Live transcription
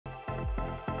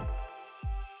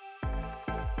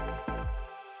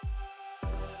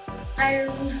Hi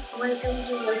Rune, welcome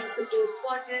to Voice of Crypto's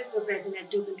podcast. We're present at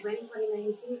Token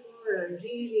 2029 Singapore, a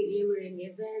really glimmering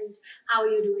event. How are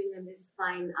you doing on this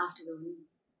fine afternoon?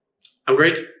 I'm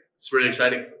great. It's really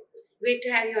exciting. Great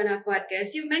to have you on our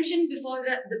podcast. You mentioned before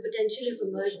the potential of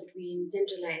a merge between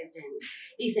centralized and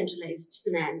decentralized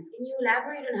finance. Can you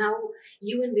elaborate on how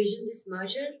you envision this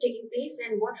merger taking place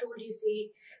and what role do you see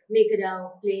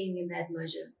MakerDAO playing in that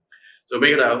merger? So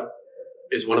MakerDAO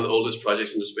is one of the oldest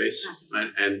projects in the space, Absolutely.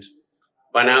 right? And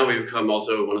by now we've become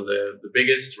also one of the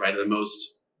biggest, right? The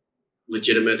most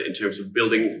legitimate in terms of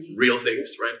building real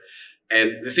things, right?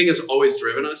 And the thing that's always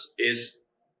driven us is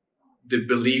the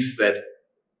belief that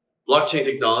blockchain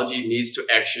technology needs to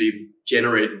actually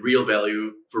generate real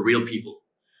value for real people,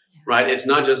 right? It's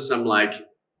not just some like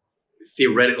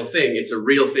theoretical thing. It's a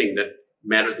real thing that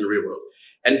matters in the real world.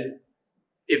 And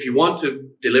if you want to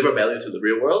deliver value to the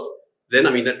real world, then I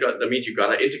mean that means you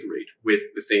gotta integrate with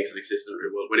the things that exist in the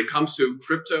real world. When it comes to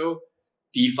crypto,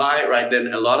 DeFi, right? Then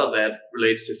a lot of that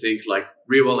relates to things like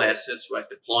real world assets, right?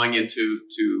 Deploying into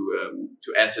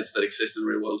to assets that exist in the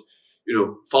real world. You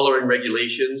know, following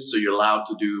regulations, so you're allowed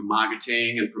to do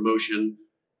marketing and promotion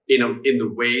in the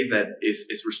way that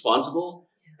is responsible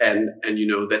and you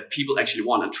know that people actually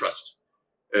want and trust.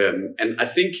 And I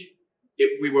think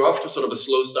we were off to sort of a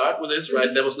slow start with this, right?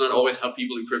 That was not always how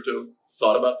people in crypto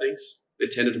thought about things. They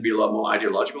tended to be a lot more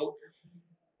ideological.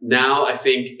 Now I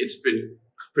think it's been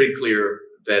pretty clear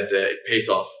that it pays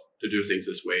off to do things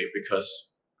this way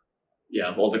because, yeah,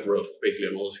 of all the growth, basically,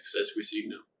 and all the success we're seeing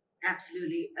now.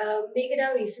 Absolutely.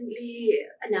 MakerDAO recently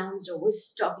announced or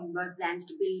was talking about plans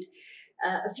to build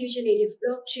a future native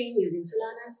blockchain using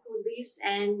Solana's code base.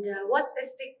 And what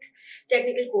specific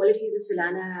technical qualities of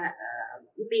Solana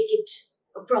make it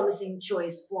a promising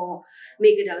choice for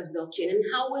MakerDAO's blockchain? And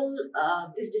how will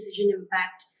this decision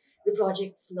impact the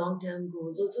project's long-term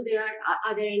goals? Also,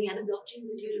 are there any other blockchains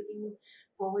that you're looking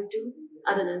forward to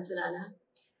other than Solana?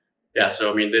 Yeah,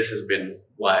 so I mean, this has been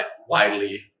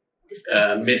widely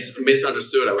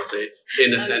misunderstood, I would say,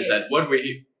 in the sense that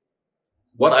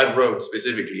what I wrote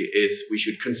specifically is we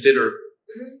should consider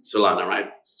Solana, right?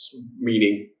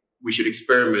 Meaning we should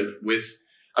experiment with,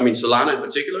 I mean, Solana in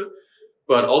particular,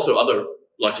 but also other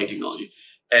blockchain technology.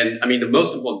 And I mean, the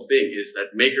most important thing is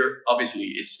that Maker obviously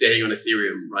is staying on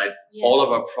Ethereum, right? Yeah. All of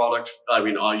our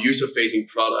our user-facing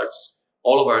products,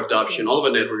 all of our adoption, all of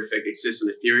our network effect exists on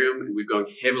Ethereum, and we're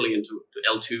going heavily into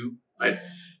L2, right?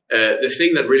 The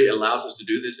thing that really allows us to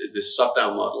do this is this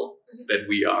sub-DAO model that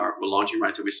we're launching,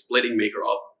 right? So we're splitting Maker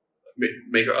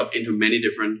up into many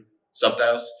different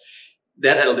sub-DAOs.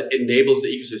 That enables the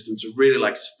ecosystem to really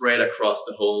like spread across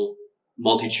the whole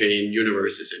multi-chain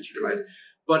universe, essentially, right?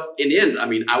 But in the end, I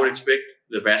mean, I would expect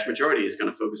the vast majority is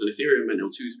going to focus on Ethereum and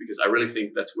L2s because I really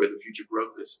think that's where the future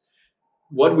growth is.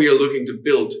 What we are looking to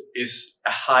build is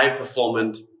a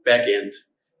high-performant backend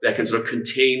that can sort of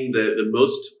contain the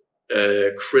most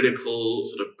critical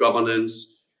sort of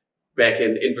governance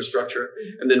backend infrastructure,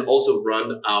 and then also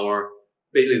run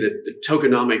basically the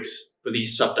tokenomics for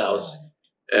these sub-DAOs.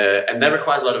 And that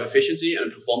requires a lot of efficiency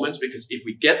and performance because if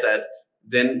we get that,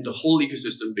 then the whole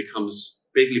ecosystem becomes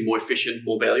basically more efficient,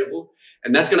 more valuable,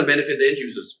 and that's going to benefit the end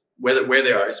users where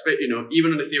they are, you know,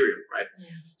 even on Ethereum, right? Yeah.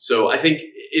 So I think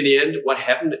in the end, what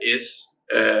happened is,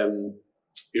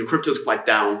 crypto is quite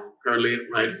down currently,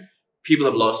 right? People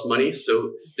have lost money,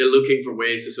 so they're looking for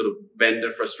ways to sort of vent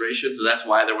their frustration. So that's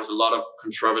why there was a lot of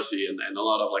controversy and a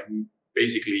lot of like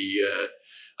basically,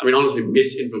 honestly,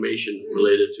 misinformation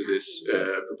related to this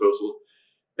proposal.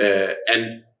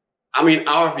 And I mean,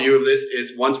 our view of this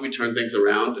is once we turn things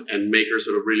around and Maker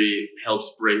sort of really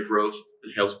helps bring growth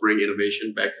and helps bring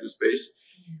innovation back to the space,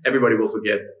 everybody will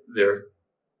forget their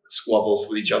squabbles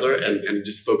with each other and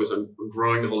just focus on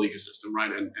growing the whole ecosystem,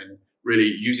 right? And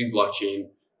really using blockchain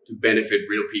to benefit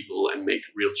real people and make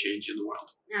real change in the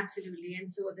world. Absolutely. And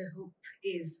so the hope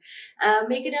is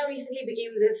MakerDAO recently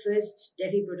became the first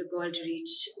DeFi protocol to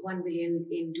reach 1 billion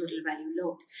in total value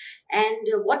locked.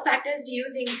 And what factors do you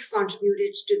think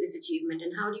contributed to this achievement?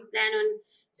 And how do you plan on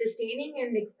sustaining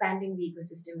and expanding the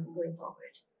ecosystem going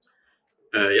forward?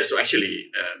 So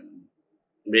actually,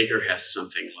 Maker has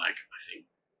something like, I think,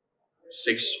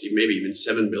 6, maybe even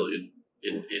 7 billion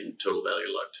in total value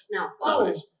locked.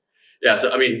 Nowadays. Yeah,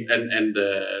 so I mean,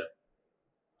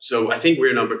 so I think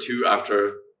we're number 2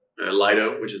 after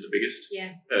Lido, which is the biggest.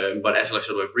 Yeah. But as like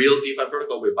sort of a real DeFi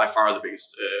protocol, we're by far the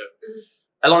biggest,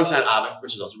 alongside Aave,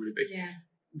 which is also really big. Yeah.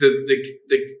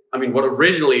 What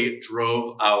originally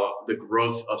drove the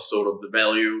growth of sort of the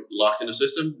value locked in the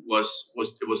system was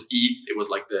ETH. It was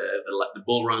like the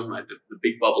bull run, right? The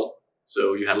big bubble.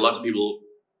 So you had lots of people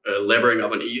levering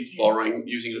up on ETH, borrowing,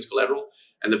 using it as collateral.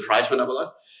 and the price went up a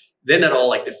lot. Then that all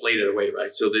like deflated away,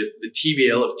 right? So the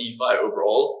TVL of DeFi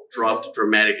overall dropped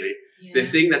dramatically. The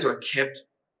thing that sort of kept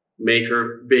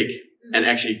Maker big and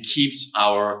actually keeps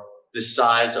the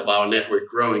size of our network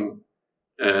growing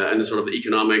and the sort of the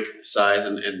economic size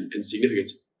and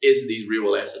significance is these real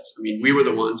world assets. I mean, we were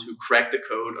the ones who cracked the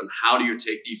code on how do you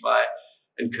take DeFi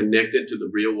and connect it to the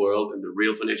real world and the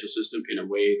real financial system in a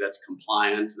way that's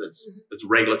compliant, that's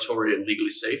regulatory and legally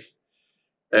safe.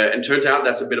 And turns out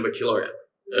that's a bit of a killer app.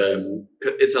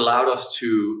 It's allowed us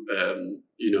to,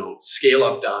 scale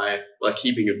up DAI while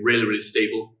keeping it really, really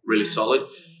stable, really solid,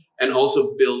 and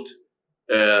also build,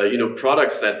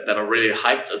 products that are really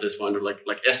hyped at this point,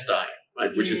 like SDAI,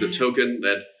 right? Which is a token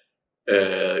that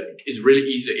is really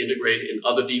easy to integrate in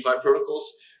other DeFi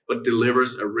protocols, but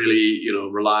delivers a really,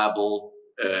 reliable,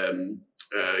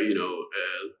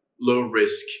 low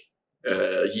risk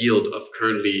yield of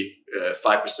currently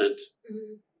 5%.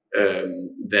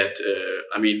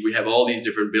 We have all these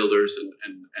different builders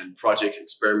and projects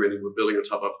experimenting with building on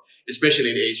top of,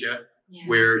 especially in Asia,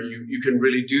 where you can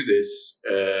really do this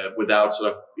without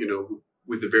sort of,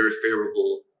 with a very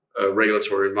favorable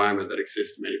regulatory environment that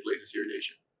exists in many places here in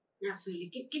Asia. Absolutely.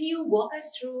 Can you walk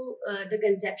us through the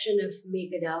conception of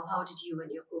MakerDAO? How did you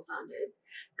and your co-founders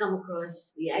come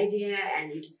across the idea,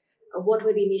 and what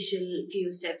were the initial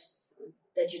few steps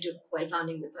that you took while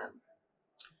founding the firm?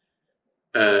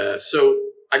 So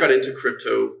I got into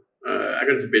crypto. I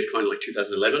got into Bitcoin in like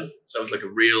 2011. So I was like a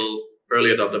real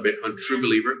early adopter of Bitcoin, true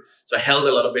believer. So I held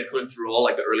a lot of Bitcoin through all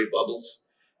like the early bubbles.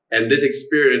 And this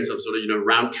experience of sort of,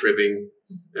 round tripping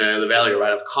the value,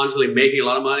 right, of constantly making a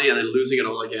lot of money and then losing it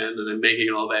all again, and then making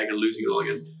it all back and losing it all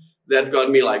again, that got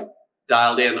me like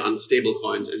dialed in on stable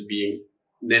coins as being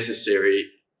necessary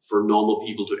for normal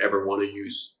people to ever want to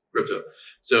use crypto.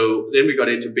 So then we got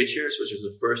into BitShares, which was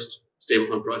the first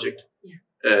stablecoin project.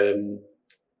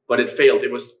 But it failed.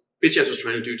 BitShares was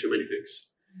trying to do too many things.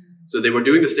 So they were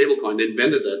doing the stablecoin, they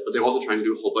invented that, but they were also trying to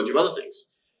do a whole bunch of other things.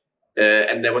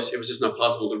 And it was just not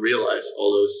possible to realize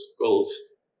all those goals.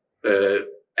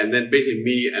 And then basically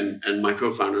me and my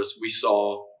co-founders, we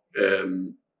saw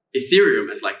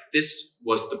Ethereum as like, this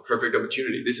was the perfect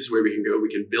opportunity. This is where we can go. We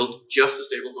can build just a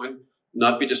stablecoin,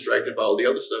 not be distracted by all the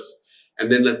other stuff,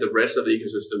 and then let the rest of the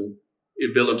ecosystem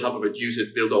build on top of it, use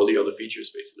it, build all the other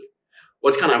features basically.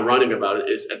 What's kind of ironic about it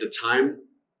is at the time,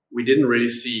 we didn't really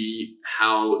see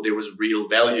how there was real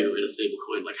value in a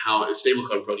stablecoin, like how a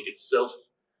stablecoin project itself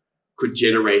could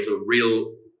generate sort of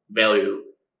real value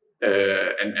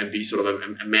and be sort of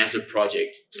a massive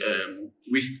project.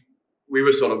 We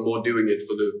were sort of more doing it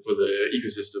for the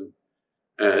ecosystem.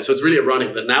 So it's really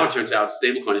ironic that now it turns out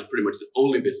stablecoin is pretty much the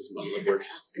only business model that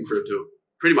works in crypto.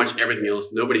 Pretty much everything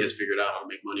else, nobody has figured out how to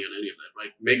make money on any of that,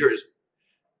 right? Maker is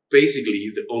basically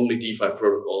the only DeFi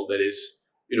protocol that is,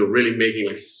 really making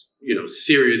like,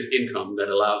 serious income that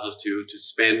allows us to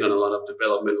spend on a lot of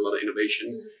development, a lot of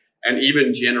innovation, and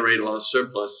even generate a lot of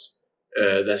surplus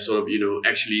that sort of,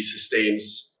 actually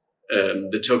sustains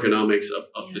the tokenomics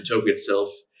of the token itself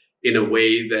in a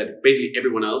way that basically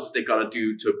everyone else, they got to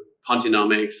do to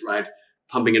Ponzinomics, right?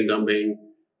 Pumping and dumping.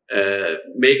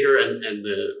 Maker and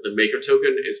the Maker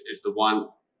token is the one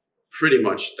pretty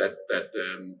much that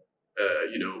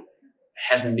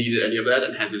hasn't needed any of that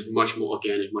and has this much more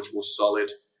organic, much more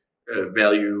solid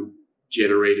value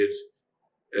generated,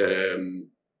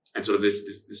 and sort of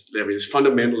this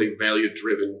fundamentally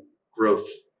value-driven growth.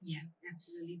 Yeah,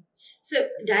 absolutely. So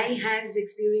DAI has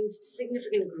experienced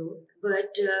significant growth,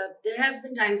 but there have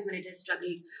been times when it has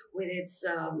struggled with its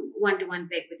one-to-one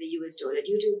peg with the US dollar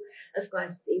due to, of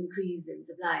course, increase in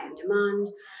supply and demand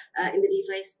in the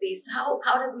DeFi space. How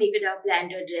does MakerDAO plan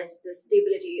to address the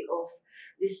stability of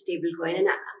this stablecoin? And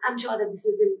I'm sure that this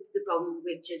isn't the problem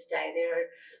with just DAI. There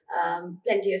are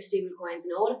plenty of stablecoins,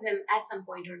 and all of them at some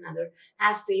point or another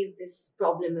have faced this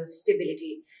problem of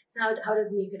stability. So how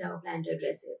does MakerDAO plan to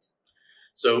address it?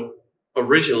 So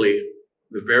originally,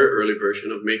 the very early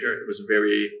version of Maker, it was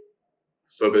very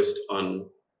focused on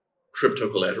crypto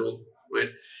collateral, right?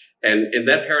 And in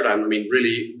that paradigm, I mean,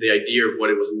 really the idea of what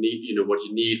it was what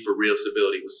you need for real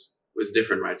stability was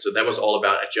different, right? So that was all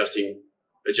about adjusting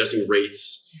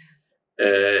rates.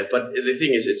 But the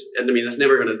thing is, that's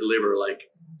never going to deliver like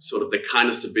sort of the kind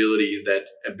of stability that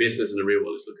a business in the real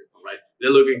world is looking for, right? They're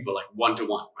looking for like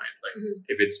one-to-one, right? Like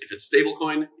if it's stable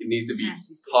coin, it needs to be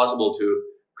possible to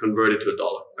convert it to a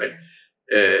dollar, right?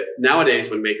 Nowadays,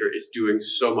 when Maker is doing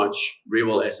so much real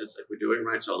world assets that we're doing,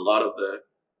 right? So a lot of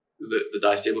the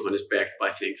DAI stablecoin is backed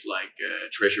by things like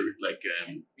treasury, like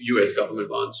US government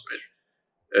bonds,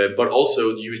 right? But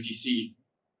also the USDC,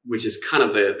 which is kind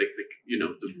of the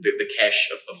cash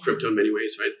of crypto in many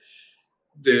ways, right?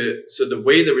 the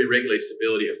way that we regulate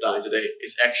stability of DAI today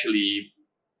is actually,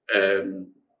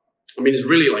 it's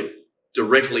really like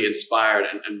directly inspired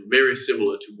and very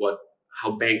similar to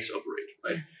how banks operate,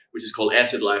 right? Yeah. Which is called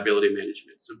asset liability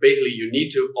management. So basically, you need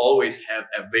to always have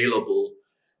available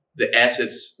the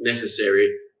assets necessary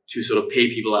to sort of pay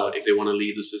people out if they want to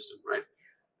leave the system, right?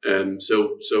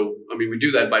 We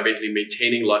do that by basically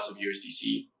maintaining lots of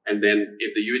USDC, and then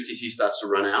if the USDC starts to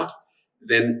run out,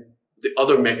 then the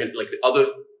other the other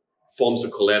forms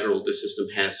of collateral the system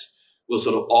has will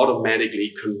sort of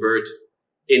automatically convert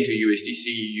into USDC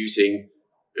using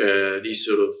these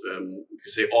sort of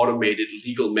automated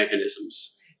legal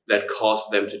mechanisms that cause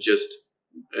them to just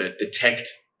detect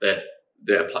that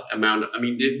the amount.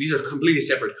 These are completely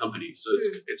separate companies, so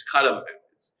it's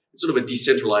sort of a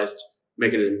decentralized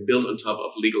mechanism built on top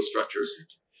of legal structures,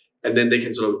 and then they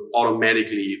can sort of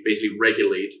automatically basically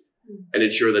regulate and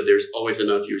ensure that there's always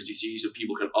enough USDC, so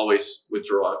people can always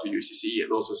withdraw out to USDC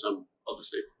and also some other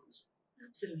stablecoins.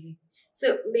 Absolutely.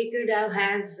 So MakerDAO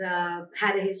has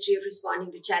had a history of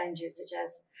responding to challenges such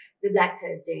as the Black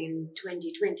Thursday in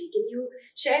 2020. Can you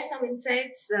share some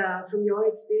insights from your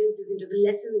experiences into the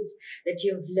lessons that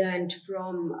you've learned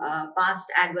from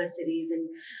past adversities, and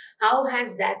how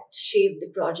has that shaped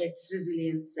the project's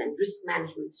resilience and risk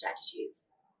management strategies?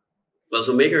 Well,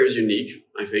 so Maker is unique,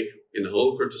 I think, in the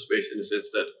whole crypto space in the sense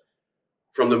that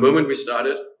from the moment we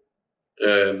started,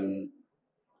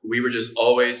 we were just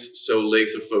always so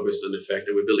laser focused on the fact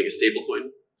that we're building a stablecoin.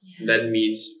 Yeah. That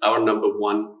means our number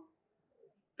one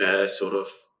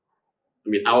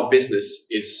our business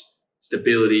is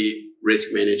stability, risk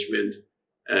management,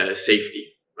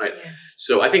 safety, right? Yeah.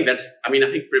 So I think I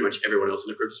think pretty much everyone else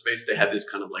in the crypto space, they have this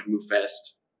kind of like move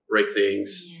fast, break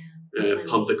things,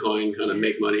 pump the coin, kind of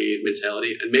make money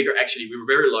mentality. And Maker, actually, we were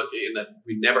very lucky in that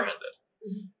we never had that.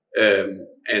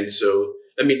 Mm-hmm. And so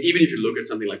that means even if you look at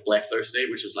something like Black Thursday,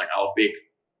 which is like our big,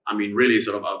 really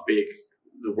sort of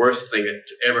the worst thing that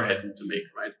ever happened to Maker,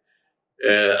 right?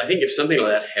 I think if something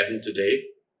like that happened today,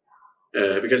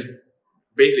 because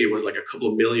basically it was like a couple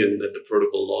of million that the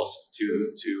protocol lost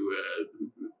to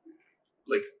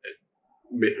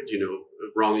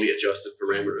wrongly adjusted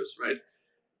parameters, right?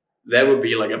 That would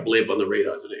be like a blip on the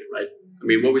radar today, right?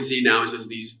 What we see now is just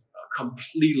these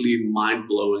completely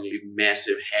mind-blowingly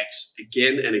massive hacks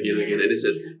again and again and again. And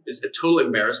it's a total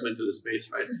embarrassment to the space,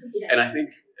 right? Yeah. And I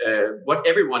think what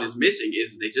everyone is missing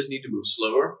is they just need to move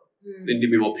slower. They need to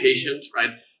be more patient,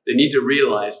 right? They need to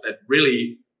realize that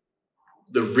really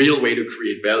the real way to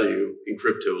create value in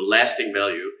crypto, lasting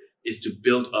value, is to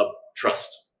build up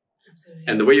trust. Absolutely.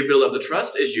 And the way you build up the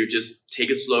trust is you just take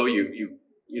it slow. You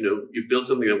build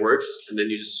something that works, and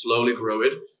then you just slowly grow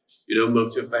it. You don't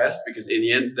move too fast, because in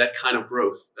the end, that kind of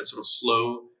growth, that sort of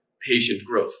slow, patient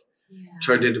growth,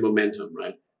 turns into momentum,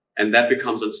 right? And that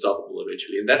becomes unstoppable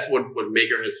eventually. And that's what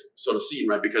Maker has sort of seen,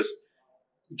 right? Because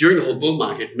during the whole bull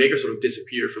market, Maker sort of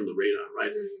disappeared from the radar,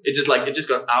 right? It just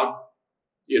got out,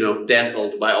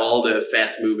 dazzled by all the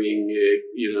fast-moving,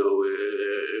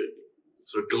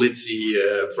 sort of glitzy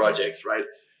projects, right?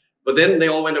 But then they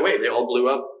all went away. They all blew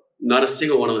up. Not a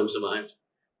single one of them survived.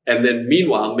 And then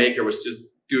meanwhile, Maker was just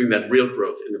doing that real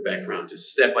growth in the background,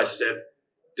 just step by step,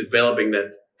 developing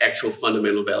that actual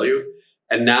fundamental value.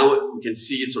 And now we can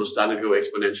see it sort of starting to go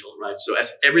exponential, right? So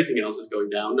as everything else is going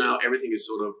down now, everything is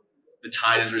sort of, the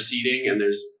tide is receding, and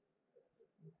there's,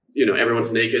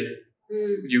 everyone's naked.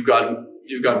 You've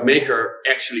got Maker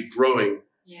actually growing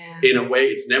in a way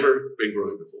it's never been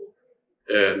growing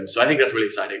before. So I think that's really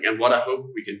exciting. And what I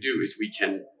hope we can do is we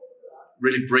can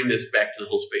really bring this back to the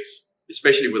whole space,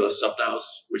 especially with our sub-DAOs,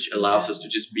 which allows us to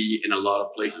just be in a lot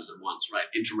of places at once, right?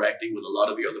 Interacting with a lot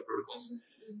of the other protocols.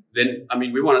 Then,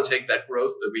 we want to take that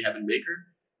growth that we have in Maker,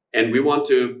 and we want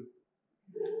to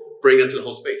bring it to the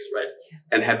whole space, right?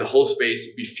 And have the whole space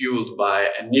be fueled by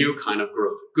a new kind of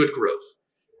growth, good growth,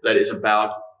 that is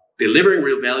about delivering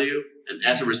real value, and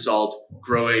as a result,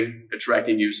 growing,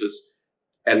 attracting users,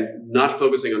 and not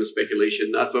focusing on the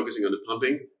speculation, not focusing on the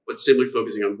pumping, but simply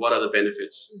focusing on what are the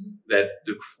benefits that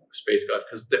the space got.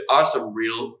 Because there are some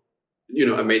real,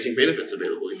 amazing benefits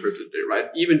available in crypto today, right?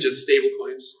 Even just stable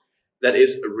coins, that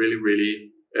is a really,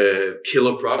 really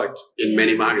killer product in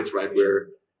many markets, right? Where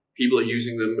people are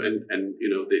using them and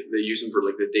they use them for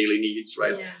like their daily needs,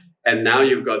 right? Yeah. And now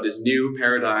you've got this new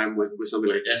paradigm with something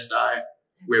like SDAI,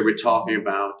 where we're talking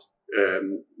about,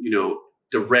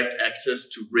 direct access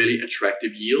to really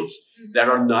attractive yields that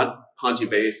are not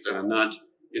Ponzi-based, that are not,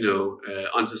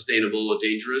 unsustainable or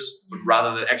dangerous, but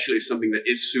rather that actually is something that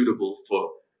is suitable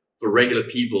for regular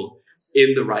people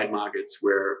in the right markets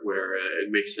where it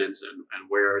makes sense and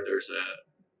where there's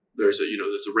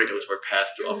a regulatory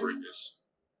path to offering this.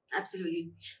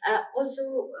 Absolutely.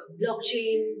 Also,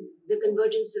 blockchain, the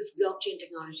convergence of blockchain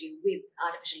technology with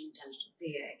artificial intelligence,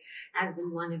 AI, has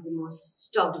been one of the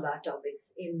most talked about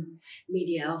topics in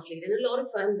media of late. And a lot of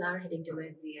firms are heading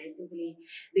towards AI simply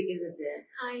because of the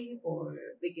hype or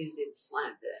because it's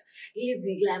one of the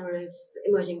glitzy, glamorous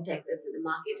emerging tech that's in the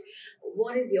market.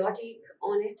 What is your take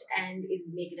on it? And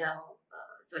is MakerDAO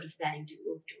sort of planning to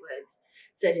move towards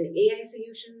certain AI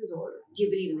solutions, or do you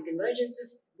believe in the convergence of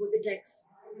both the techs?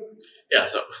 Yeah,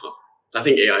 so I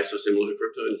think AI is so similar to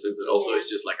crypto in the sense that also it's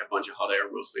just like a bunch of hot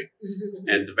air mostly,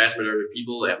 and the vast majority of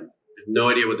people have no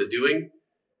idea what they're doing.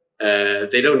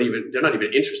 They're not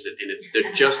even interested in it.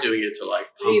 They're just doing it to like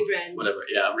pump rebrand, whatever.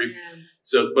 Yeah.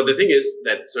 So, but the thing is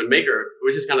that so in Maker,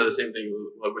 which is kind of the same thing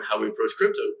with how we approach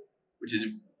crypto, which is,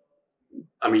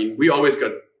 I mean, we always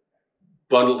got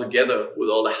bundled together with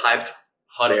all the hyped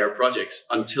hot air projects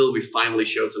until we finally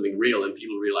showed something real and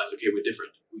people realized, okay, we're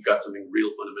different. We've got something real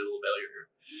fundamental value here.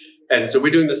 And so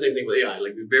we're doing the same thing with AI.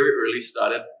 Like we very early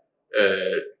started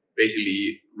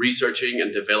basically researching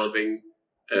and developing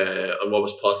on what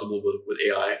was possible with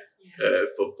AI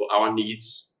for our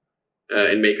needs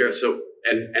in Maker. So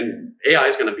and AI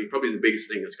is going to be probably the biggest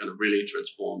thing that's going to really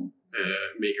transform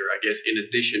Maker, I guess, in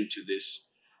addition to this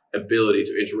ability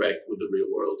to interact with the real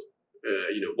world.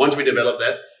 Once we developed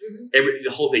that,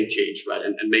 the whole thing changed, right?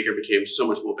 And Maker became so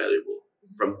much more valuable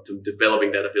from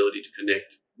developing that ability to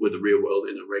connect with the real world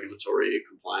in a regulatory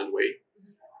compliant way.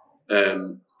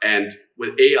 And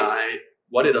with AI,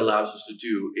 what it allows us to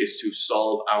do is to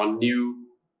solve our new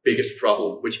biggest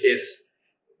problem, which is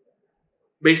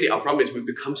basically our problem is we've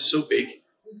become so big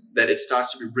that it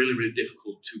starts to be really, really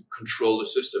difficult to control the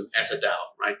system as a DAO,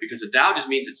 right? Because a DAO just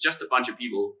means it's just a bunch of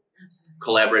people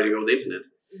collaborating over the internet.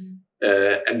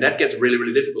 And that gets really,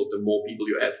 really difficult the more people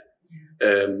you add.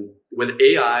 With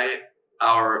AI,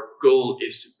 our goal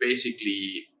is to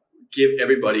basically give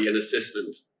everybody an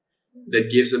assistant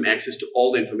that gives them access to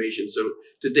all the information. So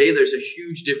today there's a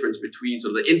huge difference between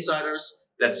sort of the insiders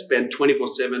that spend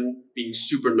 24/7 being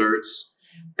super nerds,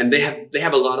 and they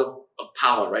have a lot of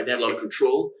power, right? They have a lot of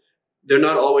control. They're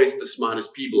not always the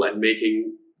smartest people at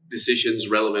making decisions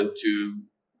relevant to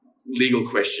legal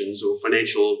questions or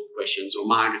financial questions or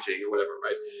marketing or whatever,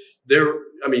 right?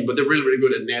 But they're really, really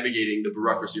good at navigating the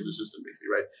bureaucracy of the system, basically,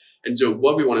 right? And so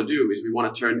what we want to do is we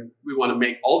want to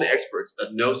make all the experts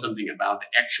that know something about the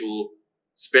actual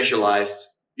specialized,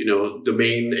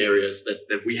 domain areas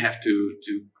that we have to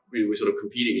we're sort of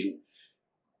competing in.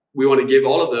 We want to give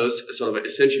all of those sort of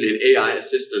essentially an AI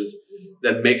assistant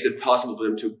that makes it possible for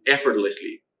them to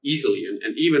effortlessly, easily,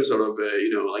 and even sort of,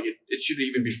 it should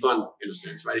even be fun in a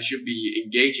sense, right? It should be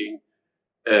engaging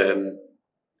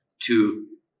to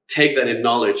take that in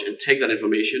knowledge and take that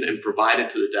information and provide it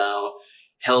to the DAO,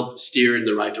 help steer in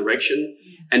the right direction,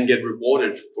 and get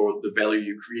rewarded for the value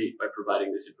you create by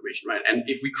providing this information, right? And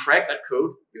if we crack that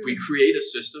code, if we create a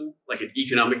system like an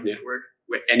economic network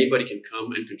where anybody can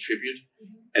come and contribute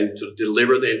and to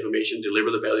deliver the information,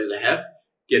 deliver the value they have,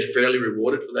 get fairly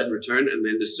rewarded for that in return, and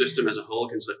then the system as a whole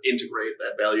can sort of integrate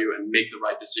that value and make the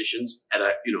right decisions at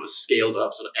a scaled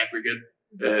up sort of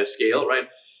aggregate scale, right?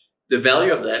 The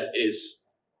value of that is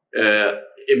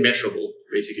immeasurable,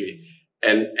 basically,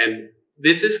 and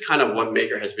this is kind of what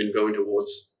Maker has been going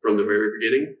towards from the very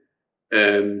beginning.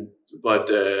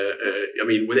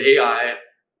 With AI,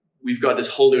 we've got this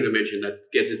whole new dimension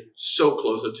that gets it so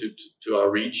closer to our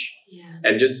reach,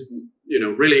 and just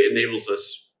really enables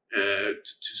us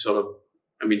to sort of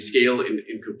scale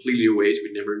in completely new ways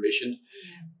we never envisioned.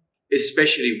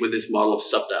 Especially with this model of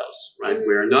sub-DAOs, right?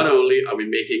 Where not only are we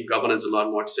making governance a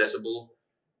lot more accessible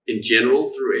in general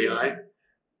through AI,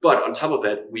 but on top of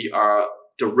that, we are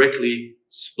directly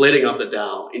splitting up the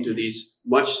DAO into these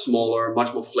much smaller,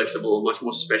 much more flexible, much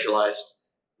more specialized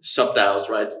sub-DAOs,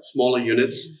 right? Smaller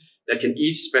units that can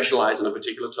each specialize on a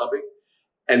particular topic.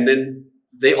 And then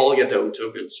they all get their own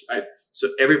tokens, right?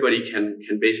 So everybody can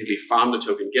basically farm the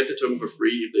token, get the token for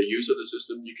free. If they're a user of the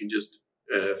system, you can just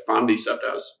farm these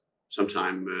sub-DAOs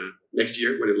sometime next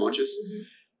year when it launches.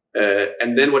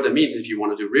 And then what that means, if you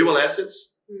want to do real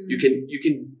assets, you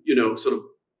can sort of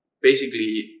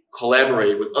basically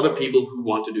collaborate with other people who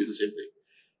want to do the same thing.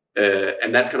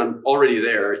 And that's kind of already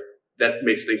there. That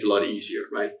makes things a lot easier,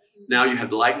 right? Now you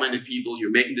have like-minded people,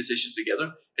 you're making decisions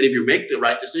together. And if you make the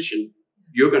right decision,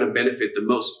 you're going to benefit the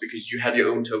most because you have your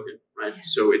own token, right?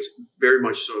 So it's very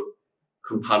much sort of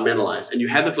compartmentalized, and you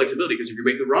have the flexibility because if you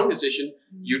make the wrong decision,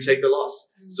 you take the loss.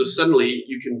 So suddenly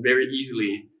you can very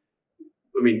easily,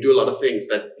 do a lot of things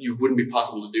that you wouldn't be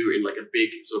possible to do in like a big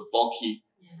sort of bulky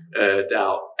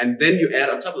DAO. And then you add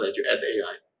on top of that, you add the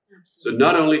AI. So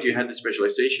not only do you have the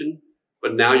specialization,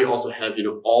 But now you also have,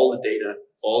 all the data,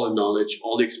 all the knowledge,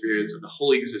 all the experience of the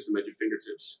whole ecosystem at your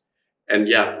fingertips. And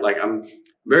yeah, like I'm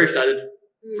very excited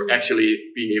for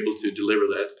actually being able to deliver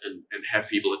that and have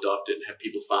people adopt it and have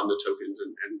people farm the tokens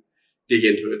and dig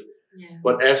into it. Yeah.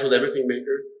 But as with everything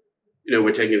Maker,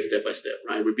 we're taking it step by step,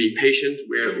 right? We're being patient.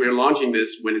 We're launching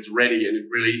this when it's ready and it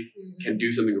really can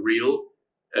do something real,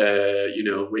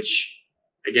 which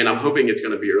again, I'm hoping it's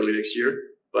going to be early next year,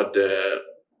 but,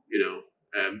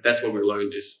 that's what we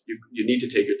learned is you need to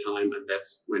take your time, and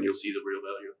that's when you'll see the real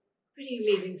value. Pretty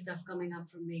amazing stuff coming up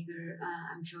from Maker,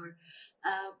 I'm sure.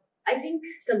 I think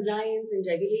compliance and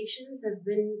regulations have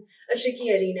been a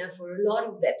tricky arena for a lot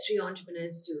of Web3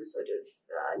 entrepreneurs to sort of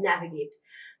navigate.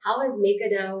 How has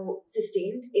MakerDAO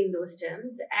sustained in those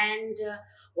terms? And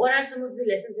what are some of the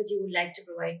lessons that you would like to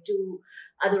provide to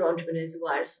other entrepreneurs who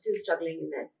are still struggling in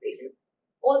that space? And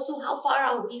also, how far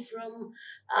are we from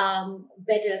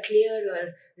better,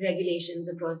 clearer regulations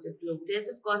across the globe? There's,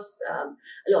 of course,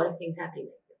 a lot of things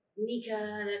happening. Nika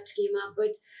that came up,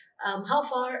 but how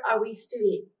far are we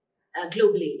still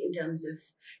globally in terms of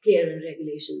clearer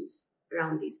regulations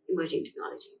around these emerging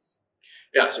technologies?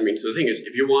 Yeah, so the thing is,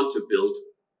 if you want to build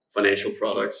financial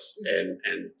products and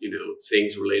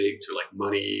things relating to like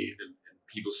money and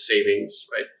people's savings,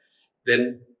 right?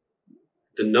 Then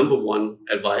the number one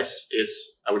advice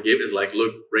I would give is like,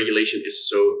 look, regulation is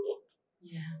so important.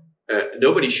 Yeah.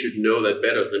 Nobody should know that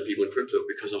better than people in crypto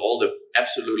because of all the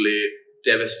absolutely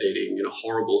devastating,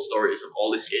 horrible stories of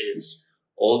all the scams,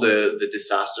 all the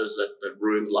disasters that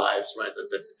ruins lives, right?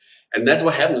 And that's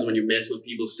what happens when you mess with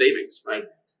people's savings, right?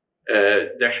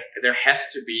 There has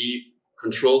to be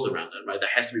controls around that, right? There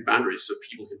has to be boundaries so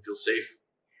people can feel safe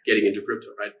getting into crypto,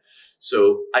 right?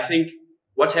 So I think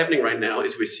what's happening right now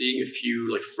is we're seeing a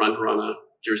few like front-runner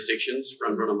jurisdictions,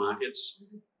 front-runner markets.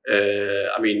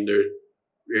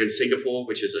 We're in Singapore,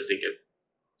 which is, I think,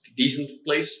 a decent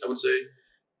place, I would say.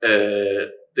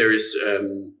 There is,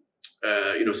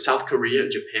 South Korea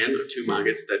and Japan are two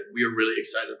markets that we are really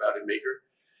excited about in Maker.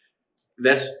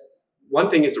 That's one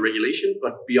thing is the regulation,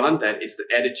 but beyond that, it's the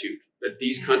attitude that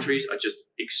these countries are just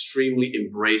extremely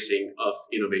embracing of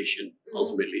innovation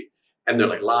ultimately. And they're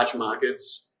like large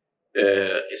markets.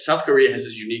 South Korea has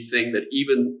this unique thing that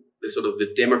even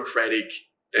the democratic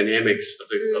dynamics of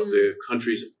the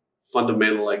country's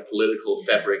fundamental like political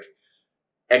fabric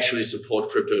actually support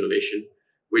crypto innovation,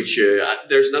 which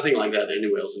there's nothing like that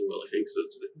anywhere else in the world, I think. So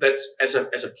that's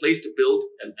as a place to build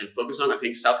and focus on. I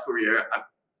think South Korea,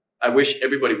 I wish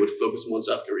everybody would focus more on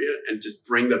South Korea and just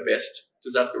bring the best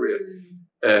to South Korea,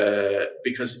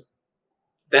 because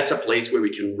that's a place where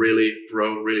we can really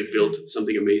grow, really build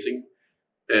something amazing.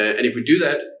 And if we do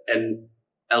that, and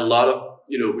a lot of,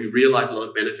 we realize a lot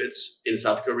of benefits in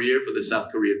South Korea for the South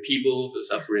Korean people, for the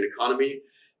South Korean economy,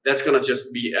 that's going to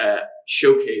just be a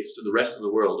showcase to the rest of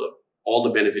the world of all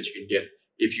the benefits you can get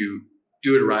if you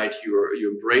do it right,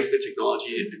 you embrace the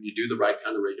technology, and you do the right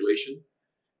kind of regulation.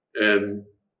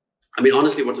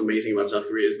 Honestly, what's amazing about South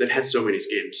Korea is they've had so many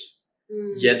scams,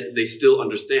 yet they still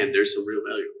understand there's some real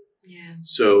value. Yeah.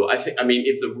 So I think,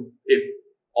 if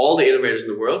all the innovators in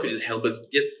the world could just help us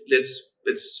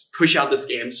let's push out the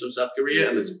scams from South Korea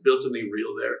and let's build something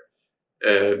real there.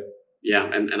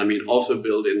 Also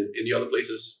build in the other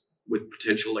places with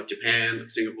potential like Japan, like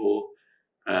Singapore,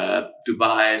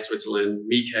 Dubai, Switzerland,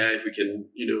 Mika, if we can,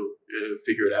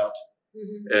 figure it out.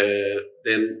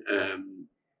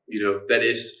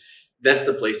 That's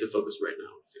the place to focus right now,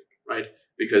 I think, right?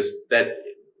 Because that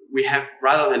we have,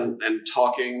 rather than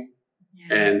talking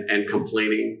and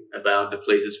complaining about the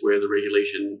places where the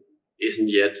regulation isn't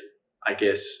yet, I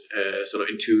guess, sort of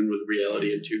in tune with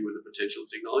reality, in tune with the potential of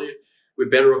technology, we're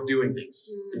better off doing things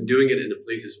and doing it in the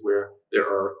places where there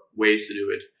are ways to do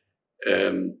it.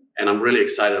 And I'm really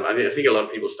excited. I think a lot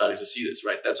of people are starting to see this,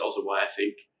 right? That's also why I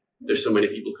think there's so many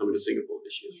people coming to Singapore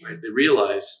this year, right? They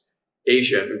realize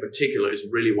Asia in particular is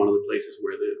really one of the places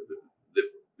where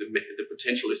the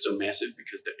potential is so massive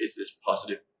because there is this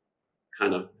positive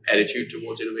kind of attitude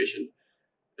towards innovation.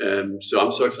 So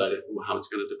I'm so excited about how it's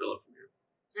going to develop from here.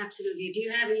 Absolutely. Do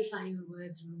you have any final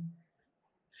words, Rune?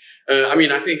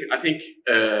 I think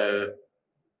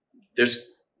there's,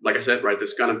 like I said, right,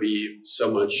 there's going to be so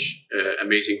much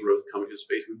amazing growth coming to the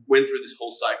space. We went through this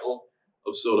whole cycle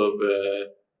of sort of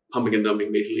pumping and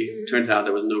dumping, basically. Turns out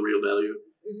there was no real value.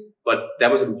 But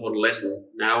that was an important lesson.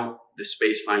 Now the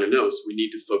space finally knows we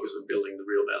need to focus on building the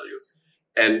real value.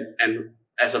 And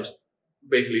as I've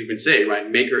basically been saying, right,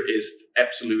 Maker is the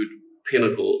absolute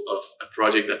pinnacle of a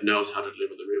project that knows how to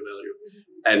deliver the real value.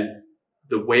 And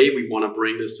the way we want to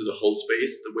bring this to the whole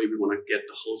space, the way we want to get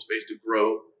the whole space to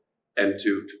grow and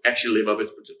to actually live up to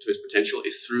its potential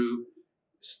is through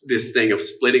this thing of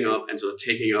splitting up and sort of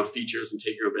taking our features and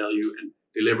taking our value and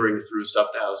delivering through sub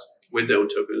DAOs with their own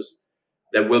tokens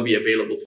that will be available